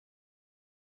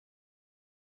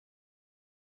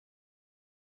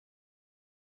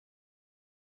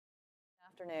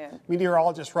Afternoon.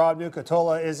 Meteorologist Rob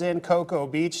Nucatola is in Cocoa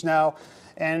Beach now,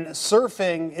 and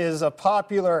surfing is a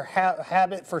popular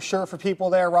habit for sure for people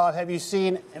there. Rob, have you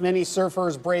seen many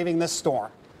surfers braving this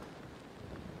storm?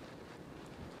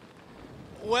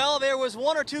 Well, there was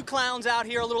one or two clowns out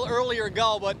here a little earlier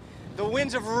ago, but the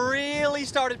winds have really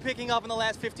started picking up in the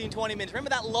last 15-20 minutes. Remember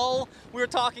that lull we were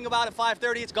talking about at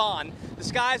 5:30? It's gone. The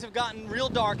skies have gotten real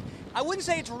dark. I wouldn't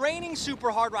say it's raining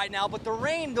super hard right now, but the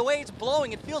rain, the way it's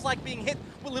blowing, it feels like being hit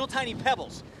with little tiny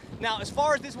pebbles. Now, as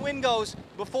far as this wind goes,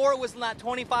 before it was in that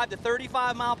 25 to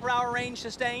 35 mile per hour range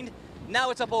sustained. Now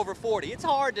it's up over 40. It's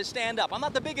hard to stand up. I'm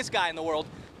not the biggest guy in the world,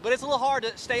 but it's a little hard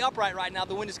to stay upright right now.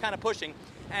 The wind is kind of pushing,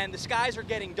 and the skies are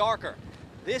getting darker.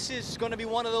 This is going to be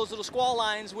one of those little squall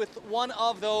lines with one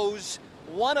of those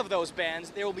bands.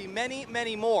 There will be many,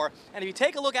 many more. And if you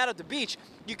take a look out at the beach,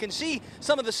 you can see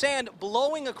some of the sand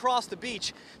blowing across the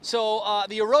beach. So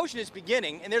the erosion is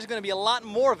beginning, and there's going to be a lot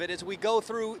more of it as we go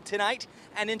through tonight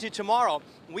and into tomorrow.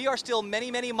 We are still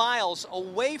many, many miles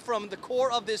away from the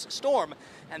core of this storm,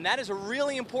 and that is a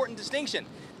really important distinction.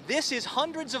 This is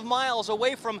hundreds of miles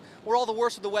away from where all the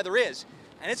worst of the weather is.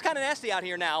 And it's kind of nasty out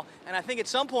here now, and I think at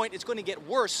some point it's going to get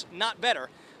worse, not better.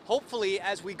 Hopefully,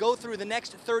 as we go through the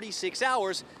next 36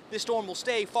 hours, this storm will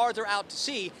stay farther out to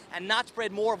sea and not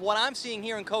spread more of what I'm seeing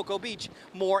here in Cocoa Beach,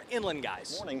 more inland,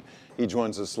 guys. Morning. He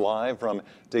joins us live from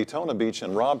Daytona Beach.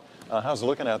 And Rob, how's it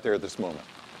looking out there at this moment?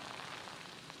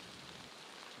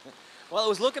 Well, it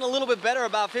was looking a little bit better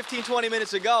about 15-20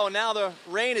 minutes ago, and now the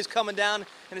rain is coming down,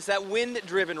 and it's that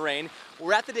wind-driven rain.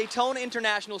 We're at the Daytona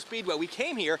International Speedway. We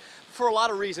came here for a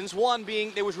lot of reasons. One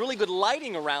being there was really good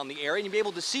lighting around the area, and you'd be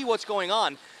able to see what's going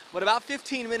on. But about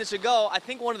 15 minutes ago, I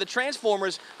think one of the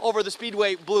transformers over the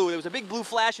speedway blew. There was a big blue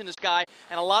flash in the sky,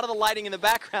 and a lot of the lighting in the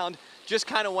background just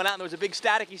kind of went out, and there was a big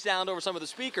staticky sound over some of the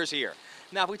speakers here.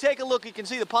 Now, if we take a look, you can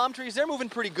see the palm trees. They're moving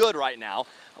pretty good right now,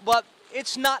 but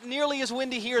it's not nearly as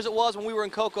windy here as it was when we were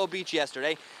in Cocoa Beach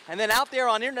yesterday. And then out there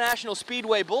on International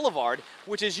Speedway Boulevard,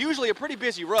 which is usually a pretty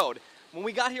busy road, when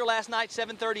we got here last night,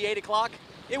 7:30, 8 o'clock,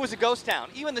 it was a ghost town.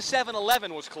 Even the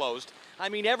 7-Eleven was closed. I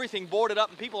mean, everything boarded up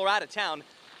and people are out of town.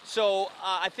 So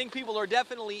I think people are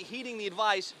definitely heeding the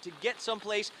advice to get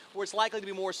someplace where it's likely to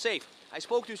be more safe. I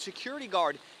spoke to a security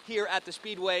guard here at the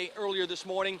Speedway earlier this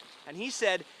morning, and he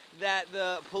said that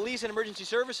the police and emergency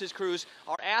services crews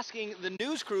are asking the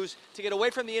news crews to get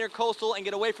away from the intercoastal and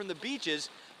get away from the beaches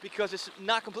because it's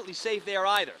not completely safe there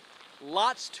either.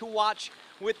 Lots to watch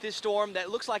with this storm that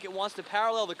looks like it wants to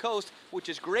parallel the coast, which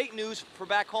is great news for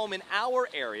back home in our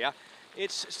area.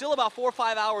 It's still about 4 or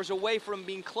 5 hours away from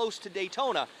being close to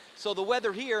Daytona, so the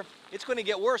weather here, it's going to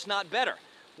get worse, not better.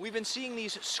 We've been seeing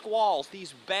these squalls,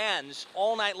 these bands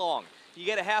all night long. You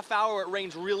get a half hour where it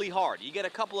rains really hard. You get a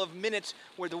couple of minutes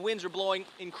where the winds are blowing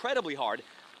incredibly hard.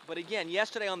 But again,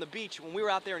 yesterday on the beach, when we were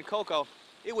out there in Cocoa,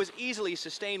 it was easily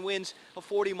sustained winds of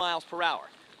 40 miles per hour.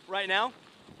 Right now,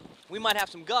 we might have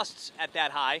some gusts at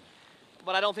that high,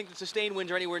 but I don't think the sustained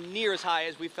winds are anywhere near as high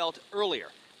as we felt earlier.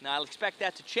 Now, I'll expect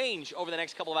that to change over the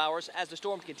next couple of hours as the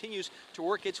storm continues to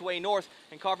work its way north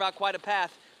and carve out quite a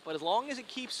path. But as long as it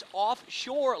keeps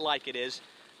offshore like it is,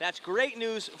 that's great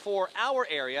news for our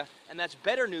area, and that's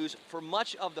better news for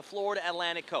much of the Florida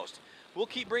Atlantic coast. We'll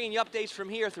keep bringing you updates from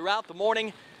here throughout the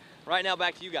morning. Right now,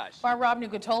 back to you guys. Well, Rob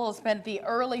Nucatola spent the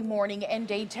early morning in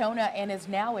Daytona and is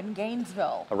now in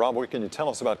Gainesville. Rob, what can you tell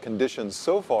us about conditions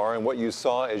so far and what you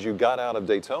saw as you got out of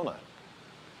Daytona?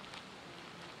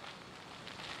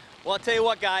 Well, I'll tell you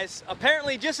what, guys.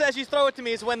 Apparently, just as you throw it to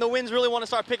me is when the winds really want to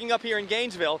start picking up here in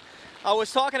Gainesville. I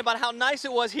was talking about how nice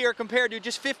it was here compared to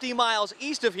just 50 miles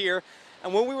east of here.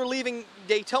 And when we were leaving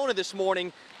Daytona this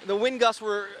morning, the wind gusts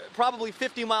were probably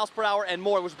 50 miles per hour and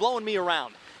more. It was blowing me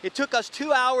around. It took us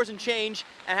 2 hours and change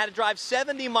and had to drive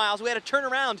 70 miles. We had to turn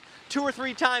around 2 or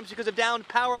 3 times because of downed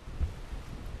power.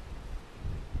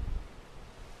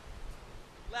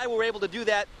 Glad we were able to do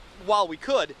that while we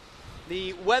could.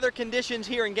 The weather conditions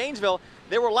here in Gainesville,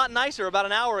 they were a lot nicer about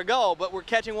an hour ago, but we're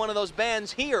catching one of those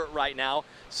bands here right now.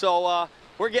 So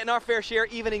we're getting our fair share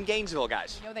even in Gainesville,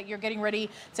 guys. You know that you're getting ready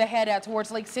to head out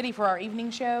towards Lake City for our evening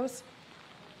shows?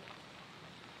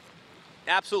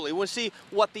 Absolutely. We'll see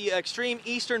what the extreme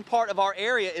eastern part of our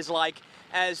area is like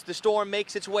as the storm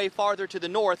makes its way farther to the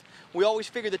north. We always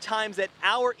figure the times that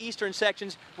our eastern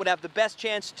sections would have the best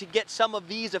chance to get some of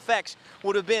these effects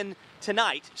would have been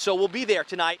tonight. So we'll be there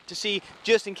tonight to see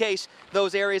just in case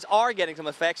those areas are getting some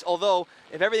effects. Although,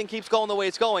 if everything keeps going the way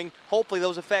it's going, hopefully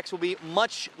those effects will be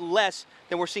much less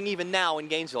than we're seeing even now in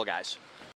Gainesville, guys.